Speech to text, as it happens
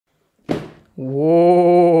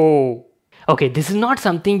Whoa! Okay, this is not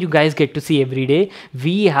something you guys get to see every day.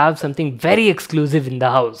 We have something very exclusive in the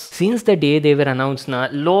house. Since the day they were announced, a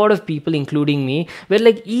lot of people, including me, were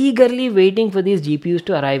like eagerly waiting for these GPUs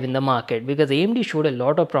to arrive in the market because AMD showed a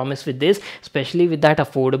lot of promise with this, especially with that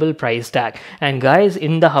affordable price tag. And guys,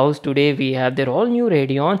 in the house today, we have their all new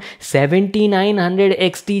Radeon 7900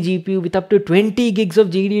 XT GPU with up to 20 gigs of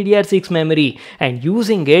GDDR6 memory. And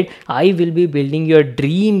using it, I will be building your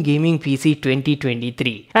Dream Gaming PC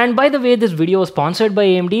 2023. And by the way, this video was sponsored by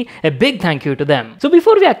AMD. A big thank you to them. So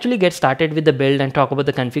before we actually get started with the build and talk about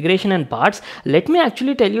the configuration and parts, let me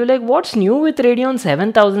actually tell you like what's new with Radeon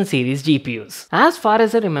 7000 series GPUs. As far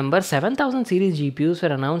as I remember, 7000 series GPUs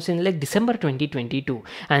were announced in like December 2022,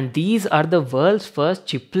 and these are the world's first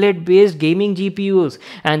chiplet based gaming GPUs,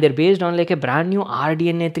 and they're based on like a brand new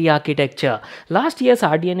RDNA 3 architecture. Last year's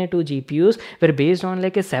RDNA 2 GPUs were based on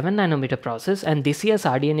like a 7 nanometer process, and this year's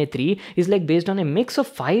RDNA 3 is like based on a mix of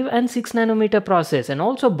 5 and 6 nanometer process and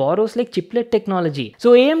also borrows like chiplet technology.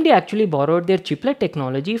 So AMD actually borrowed their chiplet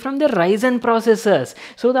technology from their Ryzen processors.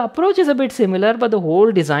 So the approach is a bit similar, but the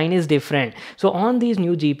whole design is different. So on these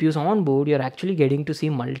new GPUs on board, you're actually getting to see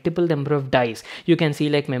multiple number of dies. You can see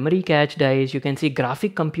like memory cache dies, you can see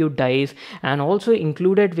graphic compute dies, and also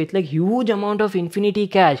included with like huge amount of infinity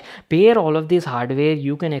cache. Pair all of this hardware,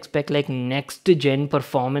 you can expect like next gen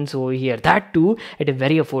performance over here. That too at a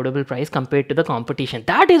very affordable price compared to the competition.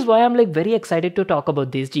 That is why I'm like very excited to talk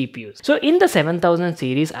about these GPUs. So in the 7000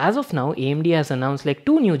 series, as of now, AMD has announced like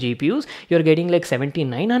two new GPUs. You're getting like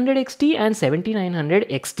 7900 XT and 7900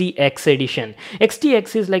 XTX edition.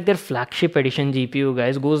 XTX is like their flagship edition GPU,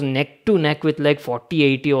 guys, goes neck to neck with like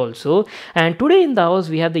 4080 also. And today in the house,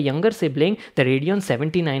 we have the younger sibling, the Radeon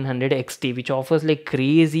 7900 XT, which offers like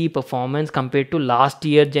crazy performance compared to last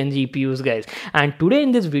year gen GPUs, guys. And today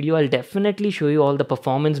in this video, I'll definitely show you all the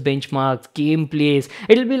performance benchmarks, gameplays.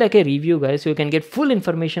 It'll be like a review, guys, so you can get full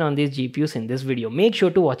information on these GPUs in this video. Make sure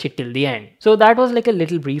to watch it till the end. So that was like a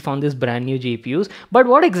little brief on this brand new GPUs, but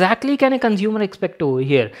what exactly can a consumer expect over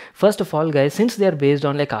here? First of all, guys, since they are based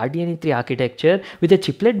on like RDNA 3 architecture with a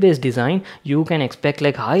chiplet based design, you can expect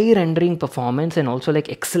like high rendering performance and also like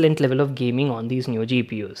excellent level of gaming on these new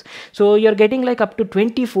GPUs. So you're getting like up to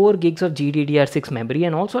 24 gigs of GDDR6 memory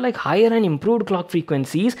and also like higher and improved clock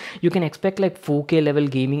frequencies. You can expect like 4K level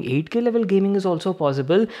gaming, 8K level gaming is also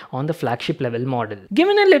possible on the flagship level model.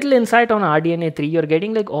 Given a little insight on RDNA 3, you're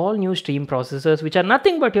getting like all new stream processors which are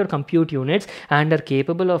nothing but your compute units and are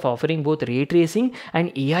capable of offering both ray tracing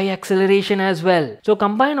and AI acceleration as well. So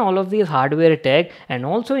combine all of these hardware tech and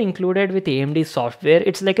also included with AMD software,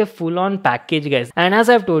 it's like a full-on package, guys. And as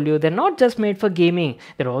I've told you, they're not just made for gaming,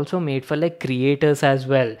 they're also made for like creators as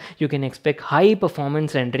well. You can expect high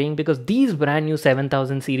performance rendering because these brand new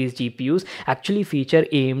 7000 series GPUs actually feature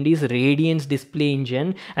AMD's Radeon's display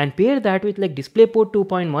engine, and pair that with like DisplayPort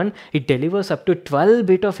 2.1, it delivers up to 12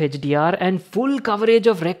 bit of HDR and full coverage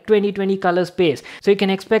of Rec 2020 color space. So you can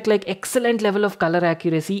expect like excellent level of color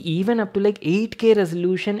accuracy, even up to like 8K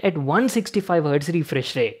resolution at 165 Hz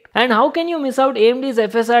refresh rate. And how can you miss out AMD's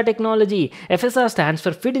FSR technology? FSR stands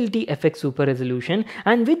for Fidelity FX Super Resolution,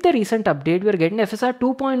 and with the recent update, we are getting FSR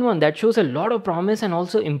 2.1 that shows a lot of promise and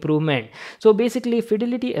also improvement. So basically,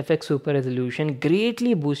 Fidelity FX Super Resolution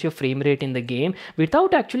greatly boosts your frame rate in the game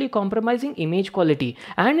without actually compromising image quality,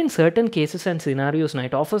 and in certain cases and scenarios,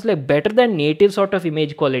 it offers like better than native sort of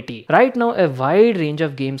image quality. Right now, a wide range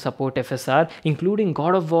of games support FSR, including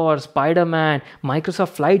God of War, Spider-Man, Microsoft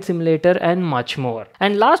Flight Simulator, and much more.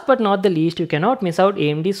 And last but not the least, you cannot miss out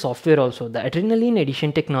AMD software also, the Adrenaline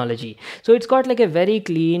Edition technology. So it's got like a very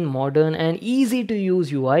clean, modern, and easy to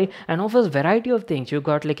use UI and offers variety of things. You've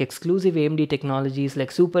got like exclusive AMD technologies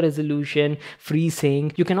like super resolution,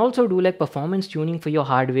 FreeSync. You can also do like performance tuning for your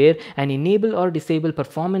hardware and enable or disable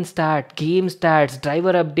performance stat, game stats,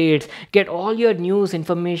 driver updates, get all your news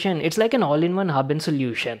information. It's like an all-in-one hub and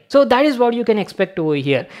solution. So that is what you can expect over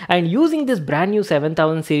here. And using this brand new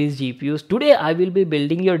 7000 series GPUs, today I will be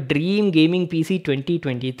building your Dream Gaming PC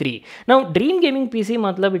 2023. Now Dream Gaming PC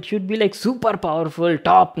matlab it should be like super powerful,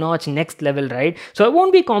 top notch, next level, right? So I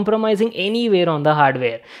won't be compromising anywhere on the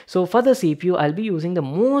hardware. So for the CPU, I'll be using the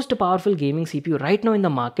most powerful gaming CPU right now in the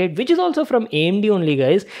market, which is also from AMD only,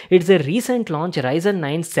 guys. It's a recent launch Ryzen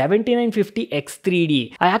 9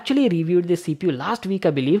 7950X3D. I actually reviewed this CPU last week,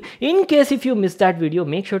 I believe. In case if you missed that video,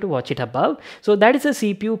 make sure to watch it above. So that is a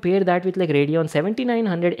CPU, pair that with like Radeon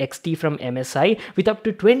 7900 XT from MSI with up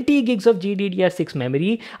to 20 gigs of GDDR6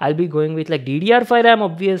 memory. I'll be going with like DDR5 RAM,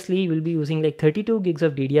 obviously. We'll be using like 32 gigs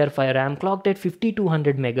of DDR5 RAM clocked at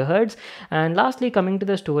 5200 MHz. And lastly, coming to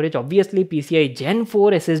the storage, obviously PCI Gen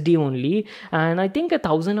 4 SSD only, and I think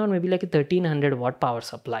 1000 or maybe like a 1300 watt power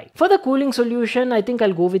supply. For the cooling solution, I think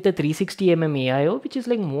I'll go with the 360mm AIO, which is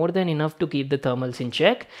like more than enough to keep the thermals in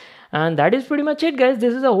check. And that is pretty much it, guys.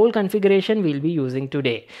 This is the whole configuration we'll be using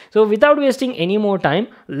today. So without wasting any more time,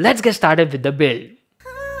 let's get started with the build.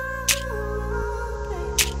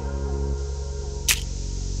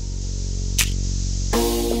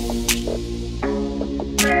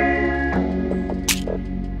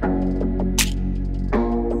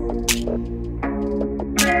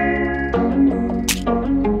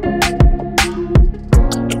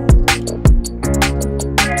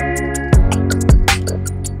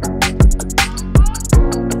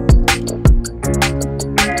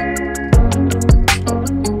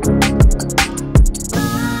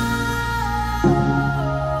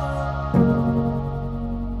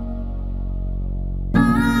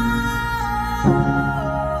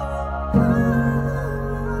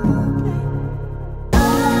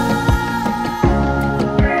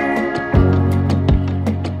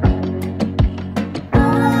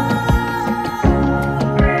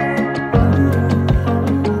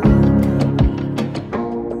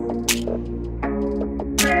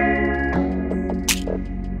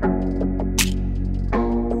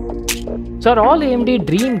 So our all AMD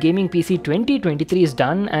Dream Gaming PC 2023 is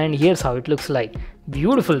done, and here's how it looks like.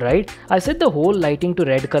 Beautiful, right? I set the whole lighting to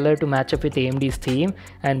red color to match up with AMD's theme,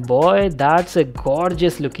 and boy, that's a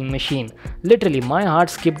gorgeous looking machine. Literally, my heart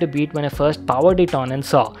skipped a beat when I first powered it on and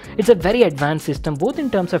saw. It's a very advanced system both in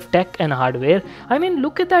terms of tech and hardware. I mean,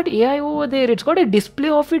 look at that AI over there. It's got a display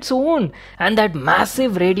of its own, and that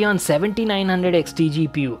massive Radeon 7900 XT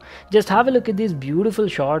GPU. Just have a look at these beautiful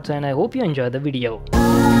shots, and I hope you enjoy the video.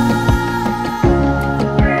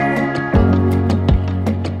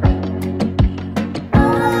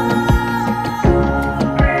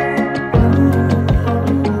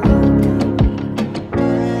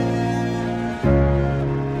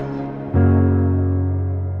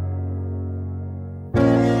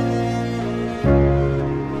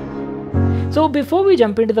 So before we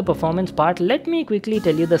jump into the performance part, let me quickly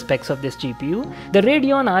tell you the specs of this GPU. The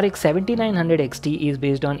Radeon RX 7900 XT is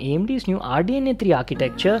based on AMD's new RDNA 3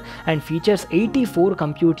 architecture and features 84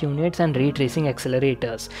 compute units and ray tracing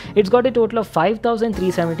accelerators. It's got a total of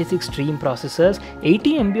 5376 stream processors,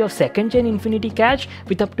 80 MB of second gen Infinity cache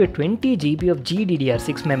with up to 20 GB of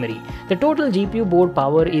GDDR6 memory. The total GPU board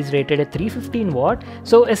power is rated at 315 watt,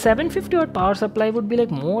 so a 750 watt power supply would be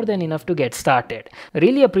like more than enough to get started.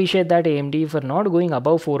 Really appreciate that AMD for not going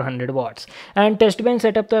above 400 watts. And test bench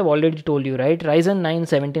setup, though, I've already told you, right? Ryzen 9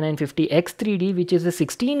 7950X3D, which is a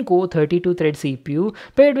 16 core 32 thread CPU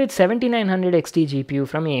paired with 7900 XT GPU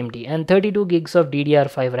from AMD and 32 gigs of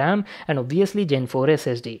DDR5 RAM and obviously Gen 4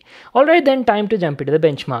 SSD. Alright, then time to jump into the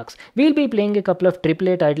benchmarks. We'll be playing a couple of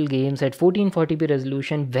AAA title games at 1440p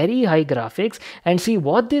resolution, very high graphics, and see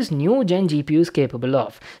what this new gen GPU is capable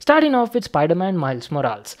of. Starting off with Spider-Man Miles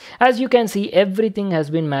Morales. As you can see, everything has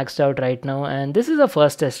been maxed out right now, and this is the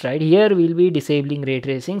first test, right? Here we'll be disabling ray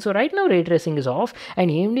tracing. So right now ray tracing is off and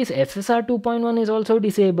AMD's FSR 2.1 is also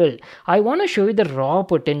disabled. I want to show you the raw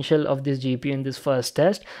potential of this GPU in this first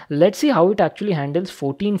test. Let's see how it actually handles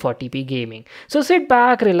 1440p gaming. So sit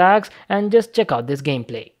back, relax, and just check out this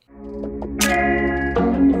gameplay.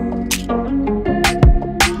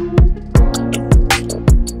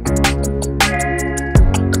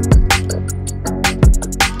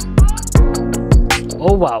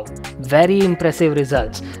 Oh wow, very impressive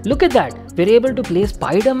results. Look at that. We're able to play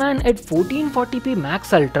Spider-Man at 1440p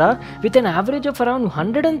Max Ultra with an average of around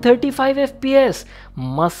 135 FPS.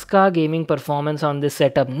 Muska gaming performance on this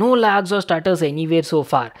setup. No lags or stutters anywhere so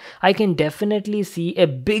far. I can definitely see a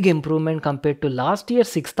big improvement compared to last year's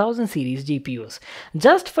 6000 series GPUs.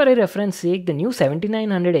 Just for a reference sake, the new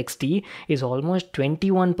 7900 XT is almost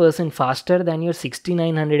 21% faster than your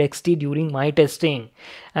 6900 XT during my testing.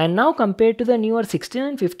 And now compared to the newer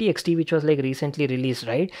 6950 XT, which was like recently released,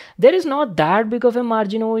 right? There is not that big of a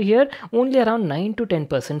margin over here, only around 9 to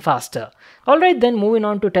 10% faster. Alright, then moving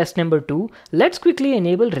on to test number 2, let's quickly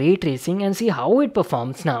enable ray tracing and see how it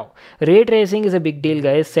performs now. Ray tracing is a big deal,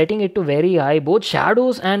 guys, setting it to very high, both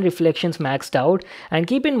shadows and reflections maxed out, and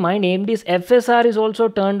keep in mind AMD's FSR is also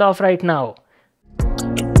turned off right now.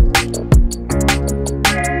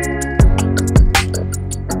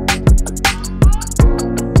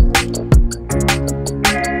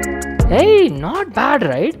 Not bad,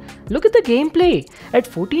 right? Look at the gameplay. At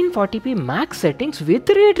 1440p max settings with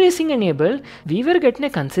ray tracing enabled, we were getting a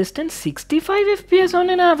consistent 65 FPS on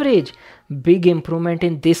an average. Big improvement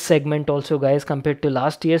in this segment also, guys, compared to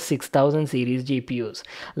last year's 6000 series GPUs.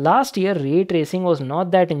 Last year ray tracing was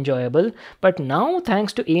not that enjoyable, but now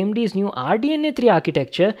thanks to AMD's new RDNA 3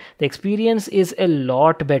 architecture, the experience is a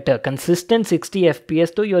lot better. Consistent 60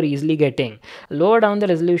 FPS though you're easily getting. Lower down the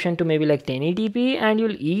resolution to maybe like 1080p and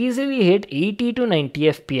you'll easily hit 80 to 90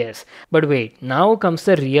 FPS. But wait, now comes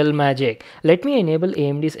the real magic. Let me enable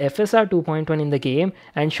AMD's FSR 2.1 in the game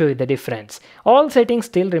and show you the difference. All settings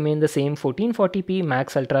still remain the same. 1440p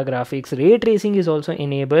max ultra graphics, ray tracing is also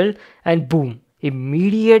enabled, and boom,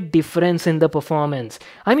 immediate difference in the performance.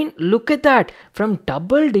 I mean, look at that, from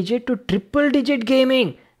double digit to triple digit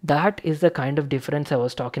gaming. That is the kind of difference I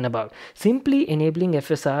was talking about. Simply enabling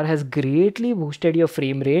FSR has greatly boosted your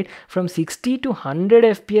frame rate from 60 to 100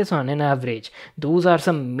 FPS on an average. Those are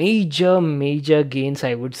some major gains,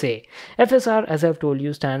 I would say. FSR, as I've told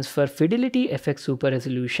you, stands for Fidelity FX Super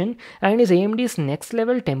Resolution and is AMD's next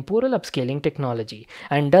level temporal upscaling technology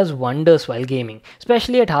and does wonders while gaming,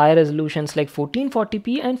 especially at higher resolutions like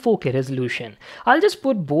 1440p and 4K resolution. I'll just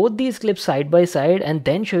put both these clips side by side and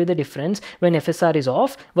then show you the difference when FSR is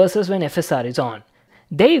off versus when FSR is on.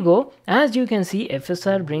 There you go. As you can see,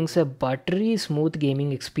 FSR brings a buttery smooth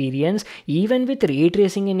gaming experience even with ray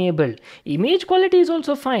tracing enabled. Image quality is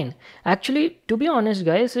also fine. Actually, to be honest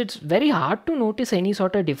guys, it's very hard to notice any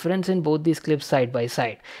sort of difference in both these clips side by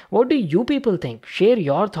side. What do you people think? Share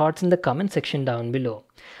your thoughts in the comment section down below.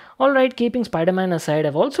 Alright, keeping Spider-Man aside,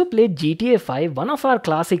 I've also played GTA 5, one of our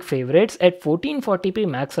classic favorites, at 1440p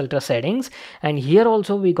max ultra settings, and here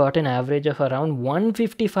also we got an average of around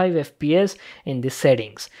 155 FPS in these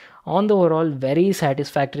settings. On the overall, very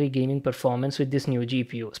satisfactory gaming performance with this new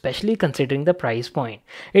GPU, especially considering the price point.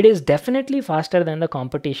 It is definitely faster than the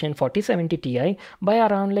competition 4070 Ti by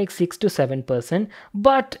around like 6 to 7%,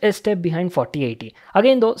 but a step behind 4080.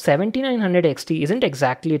 Again though, 7900 XT isn't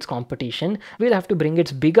exactly its competition. We'll have to bring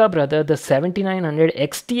its bigger brother, the 7900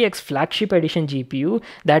 XTX flagship edition GPU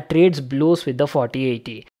that trades blows with the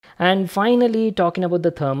 4080. And finally, talking about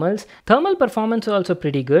the thermals, thermal performance was also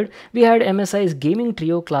pretty good. We had MSI's Gaming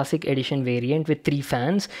Trio Classic Edition variant with 3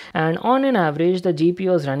 fans, and on an average the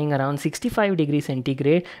GPU was running around 65 degrees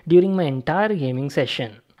centigrade during my entire gaming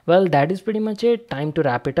session. Well, that is pretty much it. Time to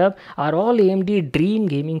wrap it up. Our all AMD Dream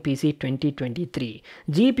Gaming PC 2023.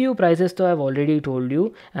 GPU prices though I've already told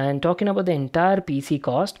you, and talking about the entire PC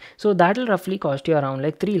cost, so that'll roughly cost you around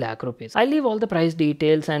like 3 lakh rupees. I'll leave all the price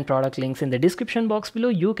details and product links in the description box below.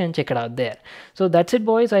 You can check it out there. So that's it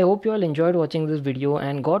boys. I hope you all enjoyed watching this video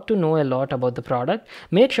and got to know a lot about the product.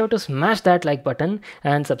 Make sure to smash that like button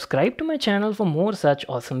and subscribe to my channel for more such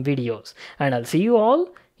awesome videos. And I'll see you all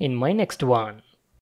in my next one.